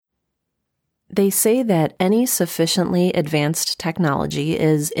They say that any sufficiently advanced technology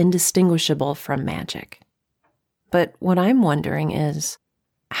is indistinguishable from magic. But what I'm wondering is,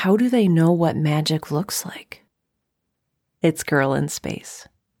 how do they know what magic looks like? It's Girl in Space.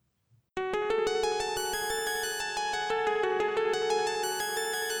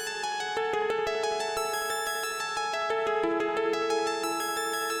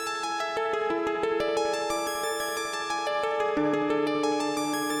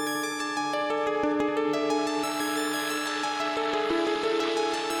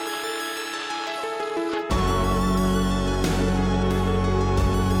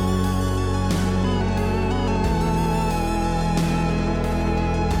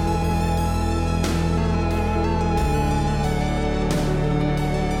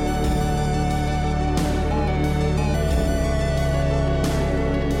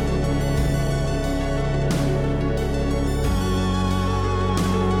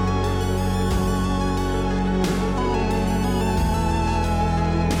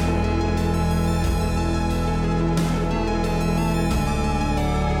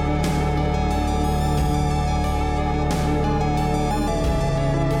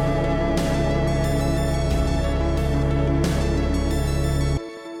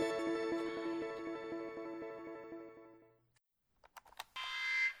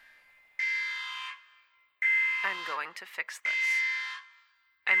 I'm going to fix this.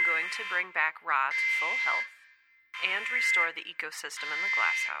 I'm going to bring back Ra to full health, and restore the ecosystem in the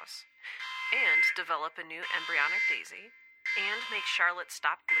glass house, and develop a new embryonic Daisy, and make Charlotte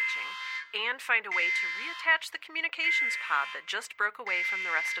stop glitching, and find a way to reattach the communications pod that just broke away from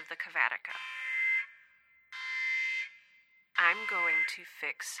the rest of the Cavatica. I'm going to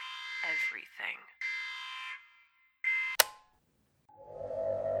fix everything.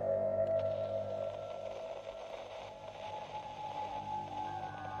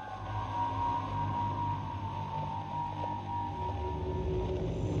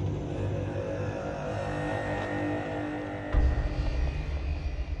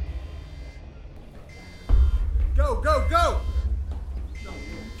 Go!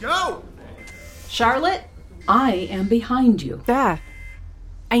 Go! Charlotte, I am behind you. I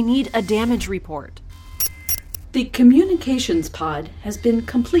need a damage report. The communications pod has been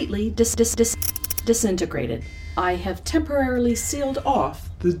completely disintegrated. I have temporarily sealed off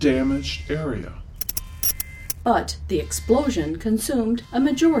The damaged area. but the explosion consumed a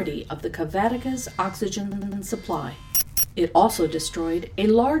majority of the Cavatica's oxygen supply. It also destroyed a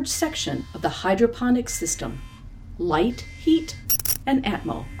large section of the hydroponic system. Light, heat, and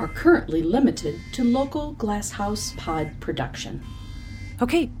Atmo are currently limited to local glasshouse pod production.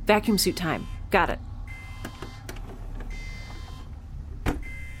 Okay, vacuum suit time. Got it.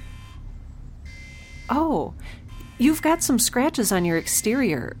 Oh, you've got some scratches on your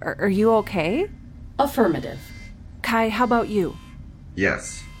exterior. Are you okay? Affirmative. Kai, how about you?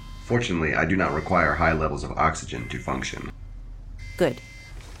 Yes. Fortunately, I do not require high levels of oxygen to function. Good.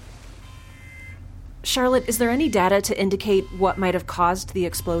 Charlotte, is there any data to indicate what might have caused the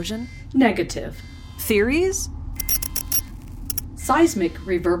explosion? Negative. Theories? Seismic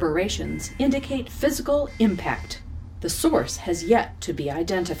reverberations indicate physical impact. The source has yet to be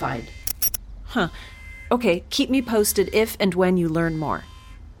identified. Huh. Okay, keep me posted if and when you learn more.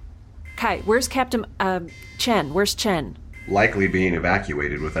 Kai, where's Captain, Chen? Where's Chen? Likely being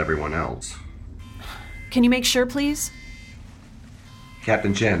evacuated with everyone else. Can you make sure, please?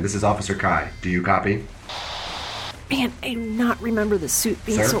 Captain Chen, this is Officer Kai. Do you copy? Man, I do not remember the suit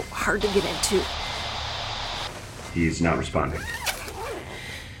being Sir? so hard to get into. He's not responding.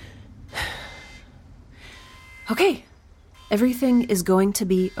 Okay. Everything is going to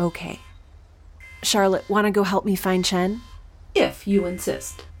be okay. Charlotte, want to go help me find Chen? If you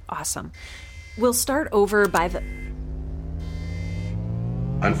insist. Awesome. We'll start over by the...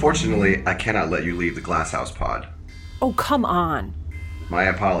 Unfortunately, I cannot let you leave the glasshouse pod. Oh, come on. My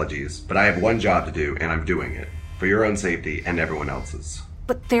apologies, but I have one job to do, and I'm doing it. For your own safety and everyone else's.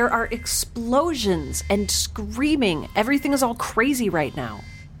 But there are explosions and screaming. Everything is all crazy right now.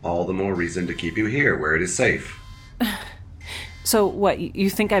 All the more reason to keep you here, where it is safe. So what, you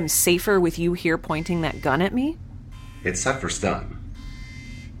think I'm safer with you here pointing that gun at me? It's set for stun.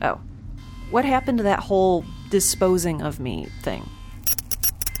 Oh. What happened to that whole disposing of me thing?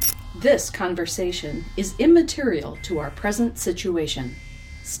 This conversation is immaterial to our present situation.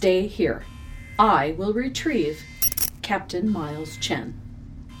 Stay here. I will retrieve Captain Miles Chen.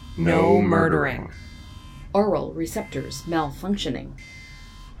 No murdering. Oral receptors malfunctioning.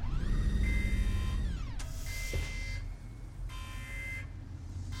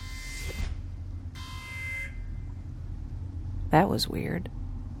 That was weird.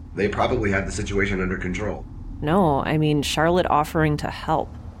 They probably have the situation under control. No, I mean Charlotte offering to help.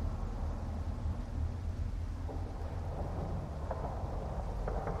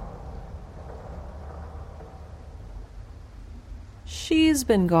 She's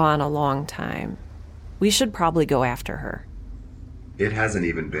been gone a long time. We should probably go after her. It hasn't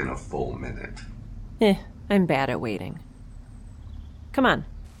even been a full minute. I'm bad at waiting. Come on.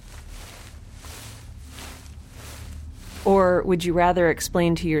 Or would you rather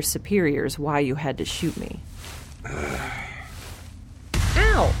explain to your superiors why you had to shoot me?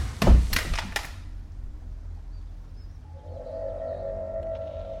 Ow!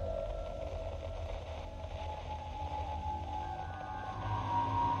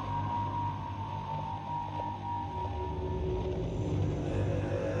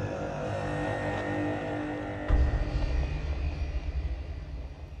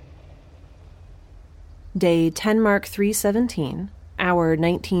 Day 10 Mark 317, hour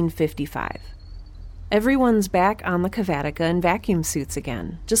 1955. Everyone's back on the Kavatica in vacuum suits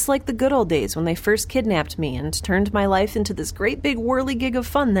again, just like the good old days when they first kidnapped me and turned my life into this great big whirligig of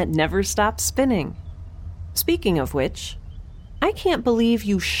fun that never stopped spinning. Speaking of which, I can't believe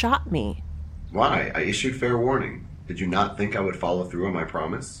you shot me. Why? I issued fair warning. Did you not think I would follow through on my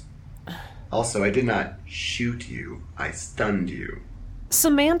promise? Also, I did not shoot you. I stunned you.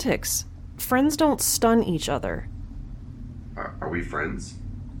 Semantics. Friends don't stun each other. Are we friends?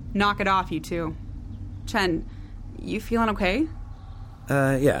 Knock it off, you two. Chen, you feeling okay?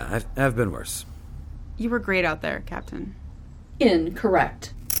 Yeah, I've been worse. You were great out there, Captain.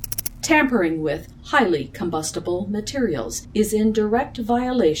 Incorrect. Tampering with highly combustible materials is in direct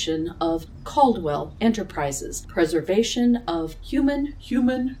violation of Caldwell Enterprises' preservation of human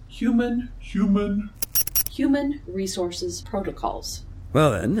resources protocols.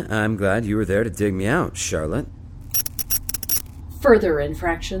 Well then, I'm glad you were there to dig me out, Charlotte. Further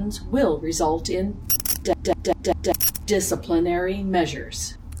infractions will result in disciplinary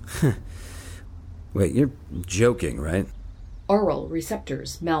measures. Wait, you're joking, right? Oral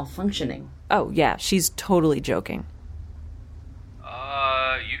receptors malfunctioning. Oh, yeah, she's totally joking.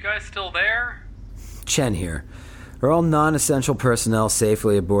 You guys still there? Chen here. Are all non-essential personnel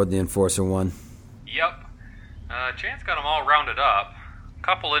safely aboard the Enforcer 1? Yep. Chan's got them all rounded up.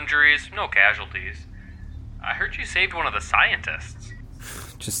 Couple injuries, no casualties. I heard you saved one of the scientists.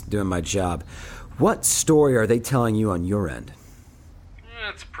 Just doing my job. What story are they telling you on your end?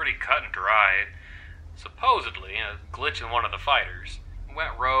 It's pretty cut and dry. Supposedly, a glitch in one of the fighters.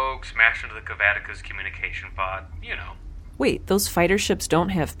 Went rogue, smashed into the Kavatica's communication pod. You know. Wait, those fighter ships don't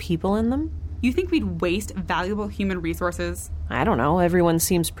have people in them? You think we'd waste valuable human resources? I don't know. Everyone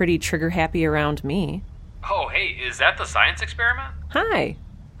seems pretty trigger-happy around me. Oh, hey, is that the science experiment? Hi.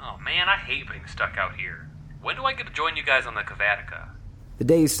 Oh, man, I hate being stuck out here. When do I get to join you guys on the Kavatica? The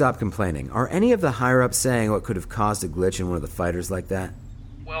day you stop complaining, are any of the higher-ups saying what could have caused a glitch in one of the fighters like that?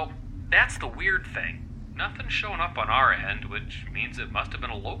 Well, that's the weird thing. Nothing's showing up on our end, which means it must have been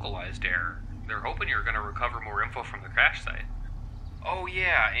a localized error. They're hoping you're going to recover more info from the crash site. Oh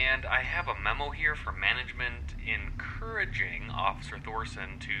yeah, and I have a memo here from management encouraging Officer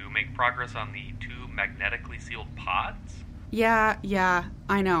Thorson to make progress on the 2 magnetically sealed pods? Yeah,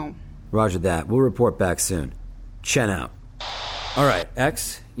 I know. Roger that. We'll report back soon. Chen out. All right,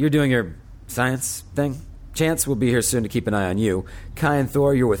 X, you're doing your science thing. Chance will be here soon to keep an eye on you. Kai and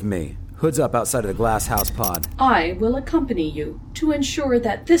Thor, you're with me. Hood's up outside of the glass house pod. I will accompany you to ensure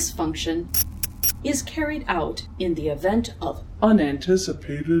that this function is carried out in the event of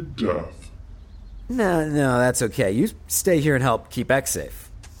Unanticipated death. No, that's okay. You stay here and help keep X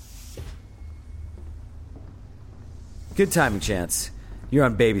safe. Good timing, Chance. You're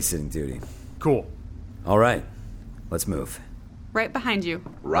on babysitting duty. Cool. All right, let's move. Right behind you.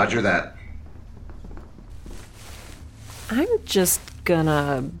 Roger that. I'm just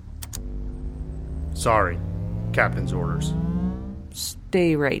gonna Sorry. Captain's orders.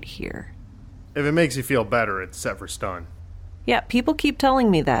 stay right here. If it makes you feel better, it's set for stun. Yeah, people keep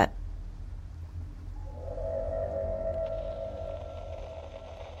telling me that.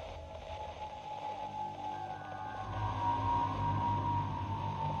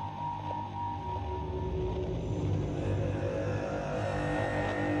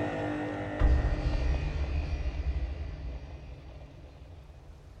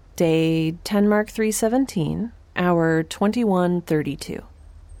 Day 10 Mark 317, hour 21:32.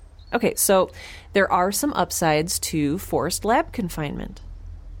 Okay, so there are some upsides to forced lab confinement.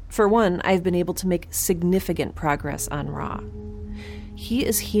 For one, I've been able to make significant progress on Ra. He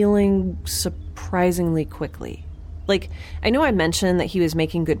is healing surprisingly quickly. Like, I know I mentioned that he was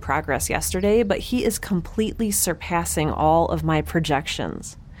making good progress yesterday, but he is completely surpassing all of my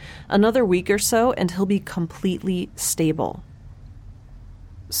projections. Another week or so, and he'll be completely stable.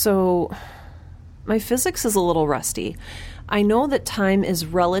 So, my physics is a little rusty. I know that time is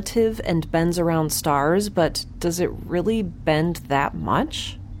relative and bends around stars, but does it really bend that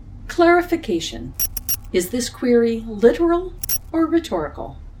much? Clarification. Is this query literal or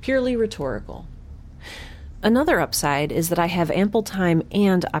rhetorical? Purely rhetorical. Another upside is that I have ample time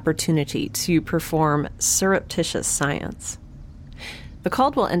and opportunity to perform surreptitious science. The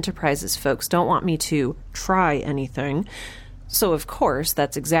Caldwell Enterprises folks don't want me to try anything, so of course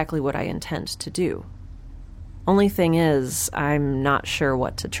that's exactly what I intend to do. Only thing is, I'm not sure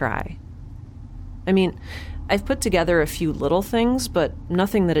what to try. I mean, I've put together a few little things, but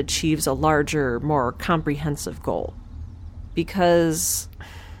nothing that achieves a larger, more comprehensive goal. Because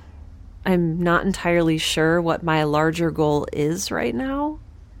I'm not entirely sure what my larger goal is right now.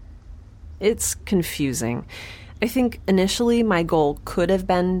 It's confusing. I think initially my goal could have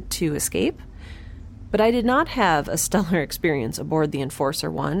been to escape, but I did not have a stellar experience aboard the Enforcer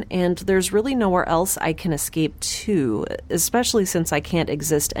 1, and there's really nowhere else I can escape to, especially since I can't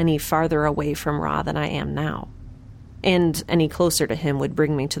exist any farther away from Ra than I am now. And any closer to him would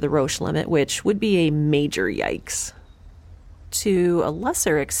bring me to the Roche limit, which would be a major yikes. To a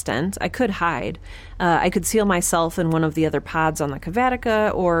lesser extent, I could hide. I could seal myself in one of the other pods on the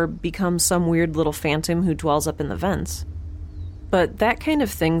Kavatica, or become some weird little phantom who dwells up in the vents. But that kind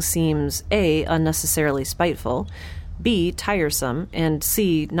of thing seems A, unnecessarily spiteful, B, tiresome, and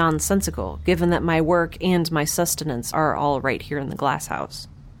C, nonsensical, given that my work and my sustenance are all right here in the glass house.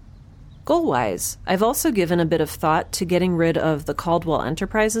 Goal-wise, I've also given a bit of thought to getting rid of the Caldwell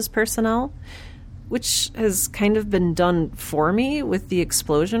Enterprises personnel, which has kind of been done for me with the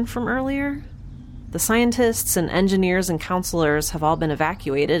explosion from earlier. The scientists and engineers and counselors have all been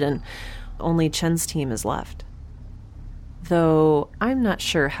evacuated, and only Chen's team is left. Though I'm not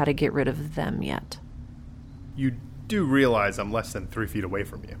sure how to get rid of them yet. You do realize I'm less than 3 feet away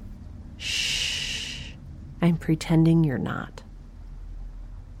from you. Shh. I'm pretending you're not.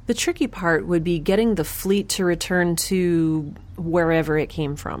 The tricky part would be getting the fleet to return to wherever it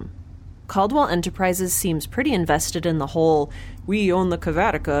came from. Caldwell Enterprises seems pretty invested in the whole "we own the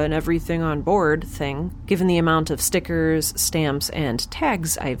Kavatica and everything on board" thing, given the amount of stickers, stamps, and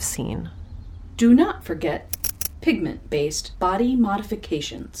tags I've seen. Do not forget pigment-based body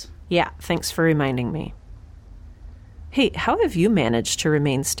modifications. Yeah, thanks for reminding me. Hey, how have you managed to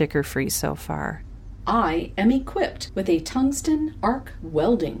remain sticker-free so far? I am equipped with a tungsten arc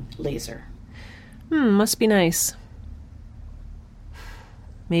welding laser. Must be nice.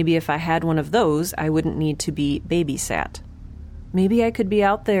 Maybe if I had one of those, I wouldn't need to be babysat. Maybe I could be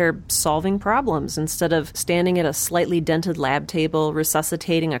out there solving problems instead of standing at a slightly dented lab table,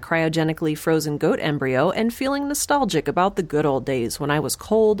 resuscitating a cryogenically frozen goat embryo, and feeling nostalgic about the good old days when I was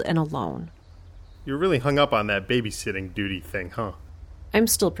cold and alone. You're really hung up on that babysitting duty thing, huh? I'm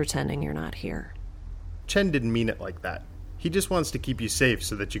still pretending you're not here. Chen didn't mean it like that. He just wants to keep you safe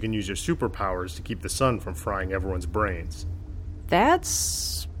so that you can use your superpowers to keep the sun from frying everyone's brains.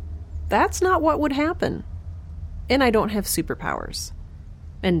 That's not what would happen. And I don't have superpowers.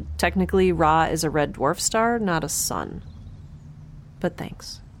 And technically, Ra is a red dwarf star, not a sun. But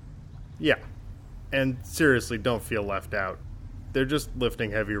thanks. Yeah. And seriously, don't feel left out. They're just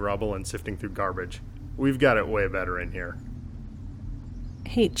lifting heavy rubble and sifting through garbage. We've got it way better in here.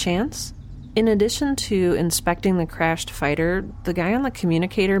 Hey, Chance? In addition to inspecting the crashed fighter, the guy on the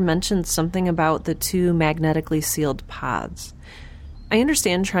communicator mentioned something about the 2 magnetically sealed pods. I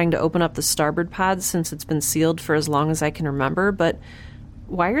understand trying to open up the starboard pod since it's been sealed for as long as I can remember, but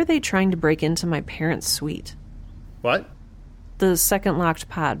why are they trying to break into my parents' suite? What? The second locked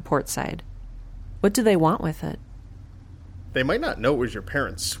pod, portside. What do they want with it? They might not know it was your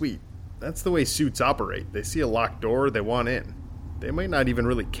parents' suite. That's the way suits operate. They see a locked door, they want in. They might not even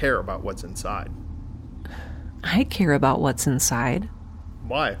really care about what's inside. I care about what's inside.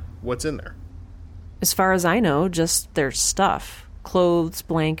 Why? What's in there? As far as I know, just their stuff. Clothes,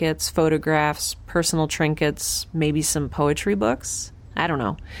 blankets, photographs, personal trinkets, maybe some poetry books. I don't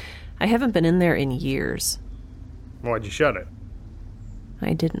know. I haven't been in there in years. Why'd you shut it?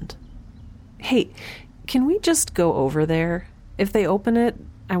 I didn't. Hey, can we just go over there? If they open it,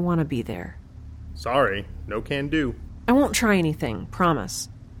 I want to be there. Sorry, no can do. I won't try anything, promise.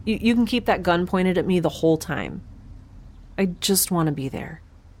 You can keep that gun pointed at me the whole time. I just want to be there.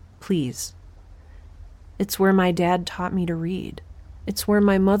 Please. It's where my dad taught me to read. It's where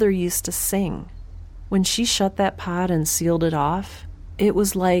my mother used to sing. When she shut that pod and sealed it off, it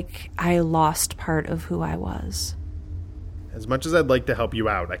was like I lost part of who I was. As much as I'd like to help you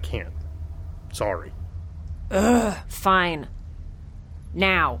out, I can't. Sorry. Fine.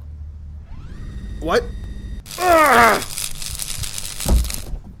 Now. What?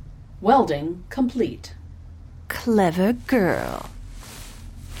 Welding complete. Clever girl.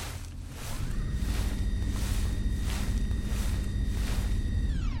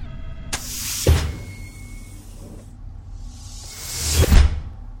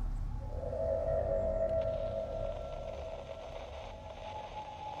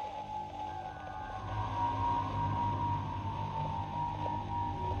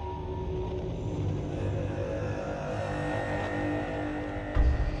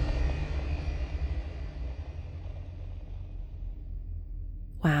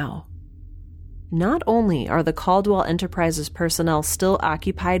 Wow. Not only are the Caldwell Enterprises personnel still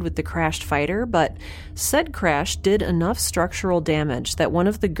occupied with the crashed fighter, but said crash did enough structural damage that one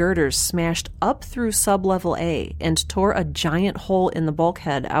of the girders smashed up through sublevel A and tore a giant hole in the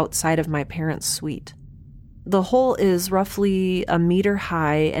bulkhead outside of my parents' suite. The hole is roughly 1 meter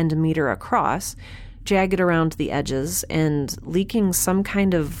high and 1 meter across, jagged around the edges, and leaking some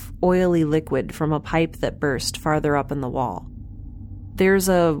kind of oily liquid from a pipe that burst farther up in the wall. There's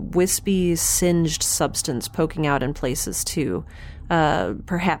a wispy, singed substance poking out in places, too.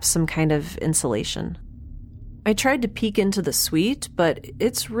 Perhaps some kind of insulation. I tried to peek into the suite, but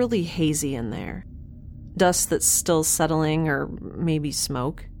it's really hazy in there. Dust that's still settling, or maybe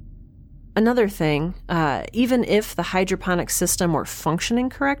smoke. Another thing, even if the hydroponic system were functioning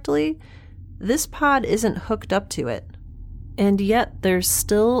correctly, this pod isn't hooked up to it. And yet there's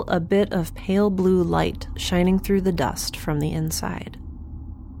still a bit of pale blue light shining through the dust from the inside.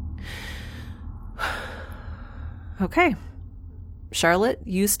 Okay. Charlotte,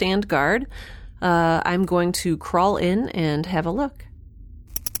 you stand guard. I'm going to crawl in and have a look.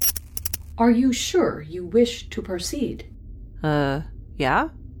 Are you sure you wish to proceed? Yeah?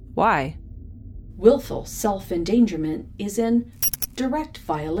 Why? Willful self-endangerment is in direct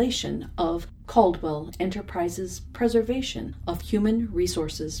violation of Caldwell Enterprises' preservation of human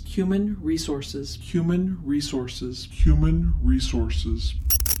resources. Human resources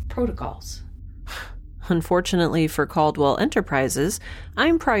Protocols. Unfortunately for Caldwell Enterprises,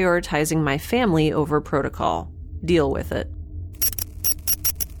 I'm prioritizing my family over protocol. Deal with it.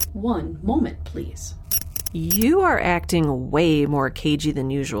 1 moment, please. You are acting way more cagey than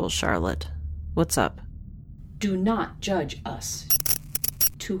usual, Charlotte. What's up? Do not judge us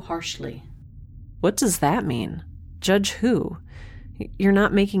too harshly. What does that mean? Judge who? You're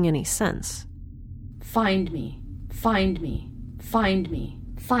not making any sense. Find me. Find me. Find me.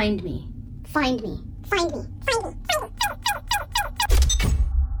 Find me. Find me. Find me. Find me.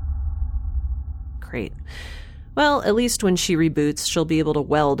 Great. Well, at least when she reboots, she'll be able to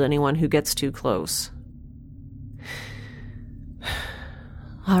weld anyone who gets too close.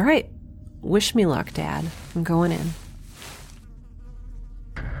 All right. Wish me luck, Dad. I'm going in.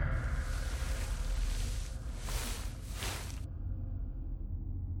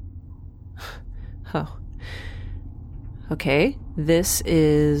 Oh. Okay, this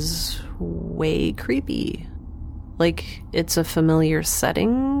is way creepy. Like, it's a familiar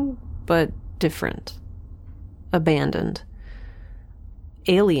setting, but different. Abandoned.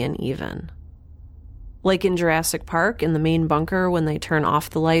 Alien, even. Like in Jurassic Park, in the main bunker, when they turn off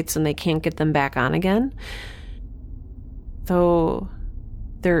the lights and they can't get them back on again. Though,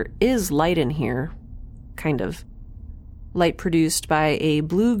 there is light in here. Kind of. Light produced by a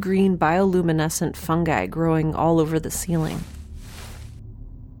blue-green bioluminescent fungi growing all over the ceiling.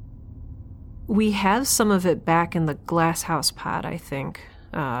 We have some of it back in the glasshouse pod, I think.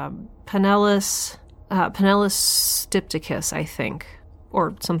 Pinellus stypticus, I think.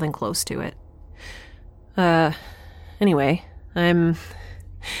 Or something close to it. Anyway, I'm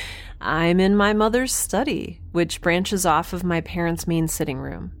in my mother's study, which branches off of my parents' main sitting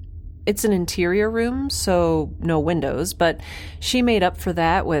room. It's an interior room, so no windows, but she made up for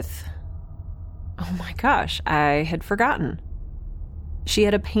that with... Oh my gosh, I had forgotten. She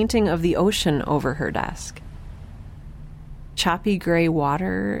had a painting of the ocean over her desk. Choppy gray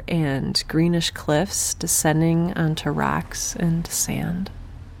water and greenish cliffs descending onto rocks and sand.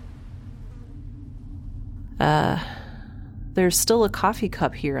 There's still a coffee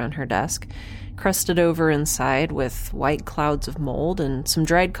cup here on her desk, crusted over inside with white clouds of mold and some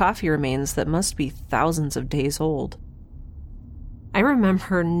dried coffee remains that must be thousands of days old. I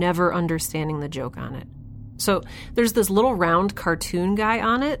remember never understanding the joke on it. So there's this little round cartoon guy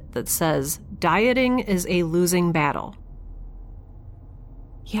on it that says, "Dieting is a losing battle."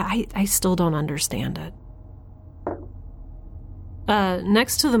 Yeah, I still don't understand it.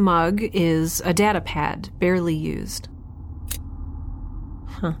 Next to the mug is a data pad, barely used.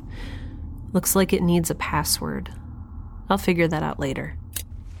 Huh. Looks like it needs a password. I'll figure that out later.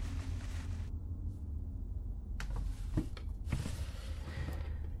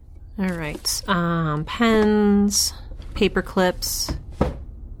 All right. Pens, paper clips,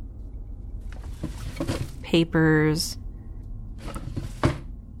 papers,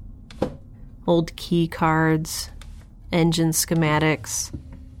 old key cards, engine schematics.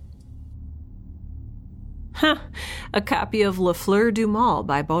 Huh, a copy of La Fleur du Mal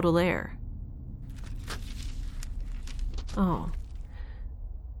by Baudelaire. Oh.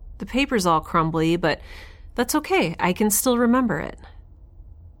 The paper's all crumbly, but that's okay. I can still remember it.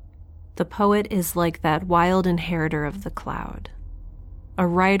 The poet is like that wild inheritor of the cloud, a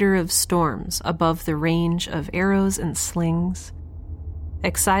rider of storms above the range of arrows and slings,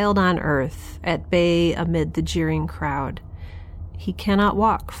 exiled on earth, at bay amid the jeering crowd. He cannot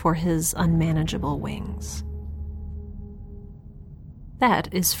walk for his unmanageable wings.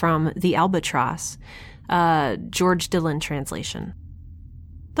 That is from The Albatross, George Dillon translation.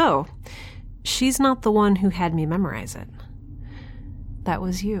 Though, she's not the one who had me memorize it. That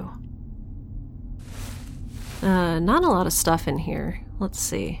was you. Not a lot of stuff in here. Let's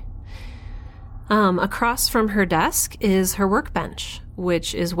see. Across from her desk is her workbench,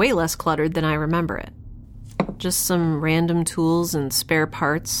 which is way less cluttered than I remember it. Just some random tools and spare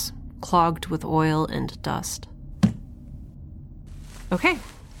parts, clogged with oil and dust. Okay.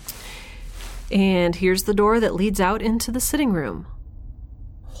 And here's the door that leads out into the sitting room.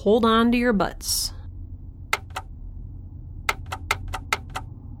 Hold on to your butts.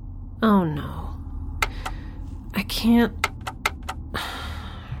 Oh no. I can't...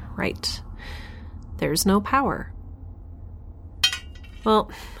 Right. There's no power.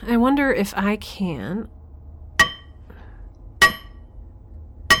 Well, I wonder if I can...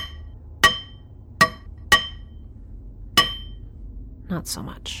 Not so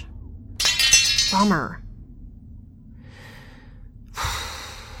much. Bummer.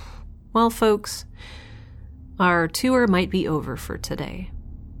 Well, folks, our tour might be over for today.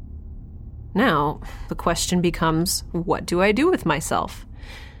 Now, the question becomes, what do I do with myself?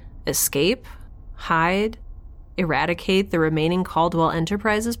 Escape? Hide? Eradicate the remaining Caldwell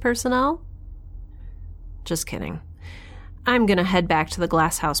Enterprises personnel? Just kidding. I'm gonna head back to the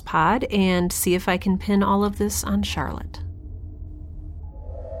Glasshouse pod and see if I can pin all of this on Charlotte.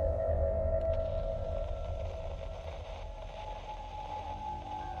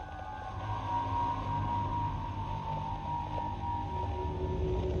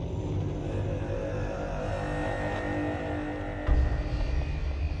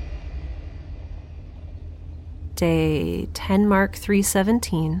 Day 10 Mark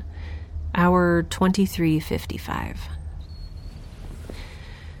 317, hour 23:55.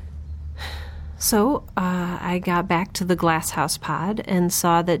 So, I got back to the Glasshouse pod and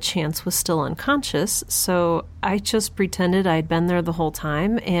saw that Chance was still unconscious, so I just pretended I'd been there the whole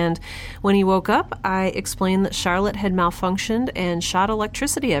time, and when he woke up, I explained that Charlotte had malfunctioned and shot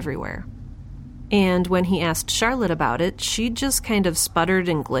electricity everywhere. And when he asked Charlotte about it, she just kind of sputtered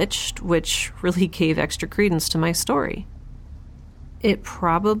and glitched, which really gave extra credence to my story. It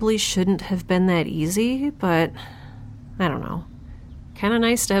probably shouldn't have been that easy, but I don't know. Kind of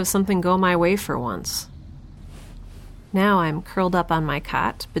nice to have something go my way for once. Now I'm curled up on my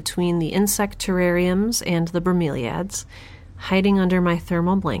cot between the insect terrariums and the bromeliads, hiding under my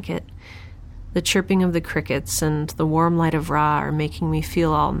thermal blanket. The chirping of the crickets and the warm light of Ra are making me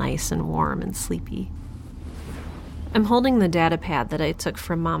feel all nice and warm and sleepy. I'm holding the data pad that I took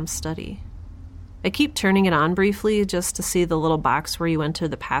from Mom's study. I keep turning it on briefly just to see the little box where you enter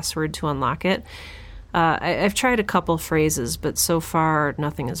the password to unlock it. I've tried a couple phrases, but so far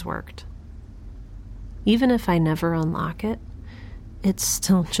nothing has worked. Even if I never unlock it, it's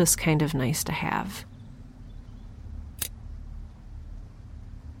still just kind of nice to have.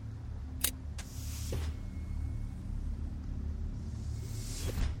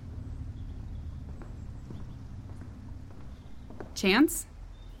 Chance?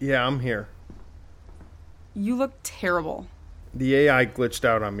 Yeah, I'm here. You look terrible. The AI glitched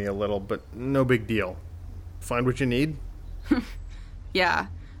out on me a little, but no big deal. Find what you need? Yeah.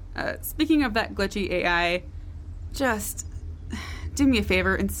 Speaking of that glitchy AI, just do me a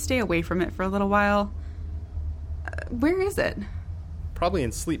favor and stay away from it for a little while. Where is it? Probably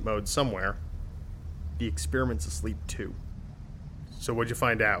in sleep mode somewhere. The experiment's asleep too. So what'd you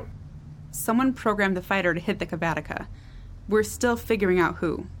find out? Someone programmed the fighter to hit the Cavatica. We're still figuring out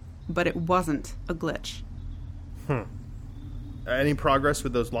who, but it wasn't a glitch. Any progress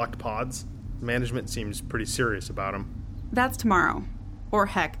with those locked pods? Management seems pretty serious about them. That's tomorrow. Or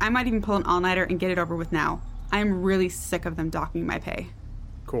heck, I might even pull an all-nighter and get it over with now. I'm really sick of them docking my pay.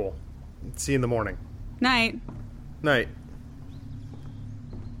 Cool. See you in the morning. Night. Night.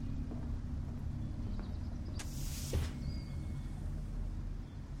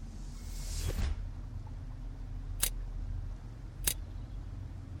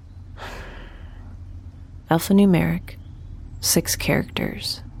 alphanumeric, 6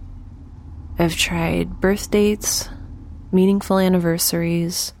 characters. I've tried birth dates, meaningful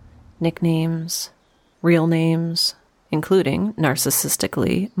anniversaries, nicknames, real names, including,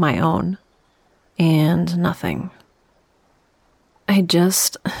 narcissistically, my own, and nothing.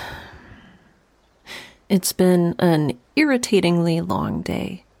 It's been an irritatingly long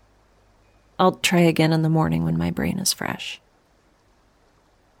day. I'll try again in the morning when my brain is fresh.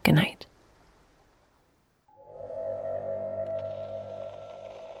 Good night.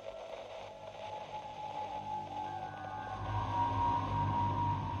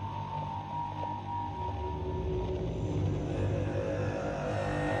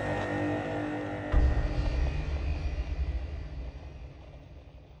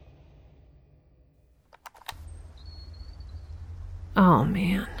 Oh,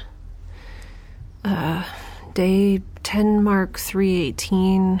 man. Day 10 mark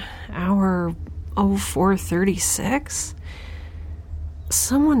 318, hour 0436?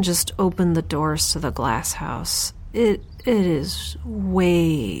 Someone just opened the doors to the glass house. It is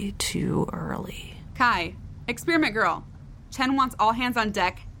way too early. Kai, experiment girl. Chen wants all hands on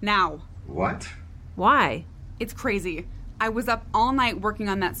deck now. What? Why? It's crazy. I was up all night working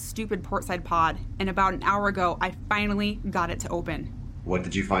on that stupid portside pod, and about an hour ago, I finally got it to open. What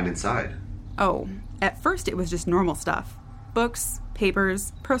did you find inside? Oh, at first it was just normal stuff. Books,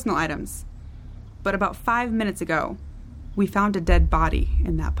 papers, personal items. But about 5 minutes ago, we found a dead body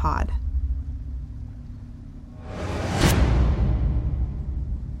in that pod.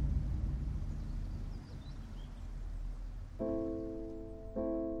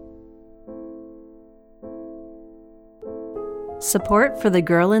 Support for the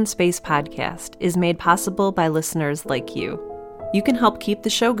Girl in Space podcast is made possible by listeners like you. You can help keep the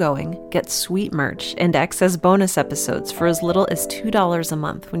show going, get sweet merch, and access bonus episodes for as little as $2 a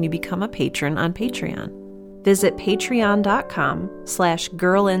month when you become a patron on Patreon. Visit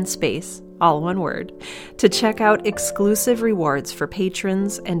patreon.com/girlinspace, all one word, to check out exclusive rewards for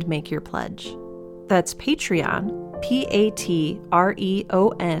patrons and make your pledge. That's Patreon,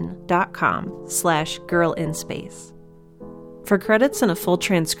 patreon.com/girlinspace. For credits and a full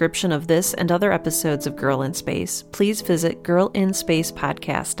transcription of this and other episodes of Girl in Space, please visit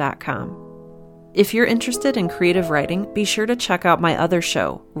girlinspacepodcast.com. If you're interested in creative writing, be sure to check out my other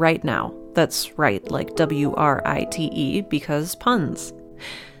show, Right Now. That's right, like WRITE, because puns.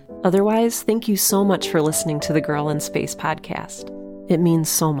 Otherwise, thank you so much for listening to the Girl in Space podcast. It means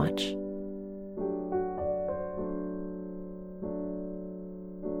so much.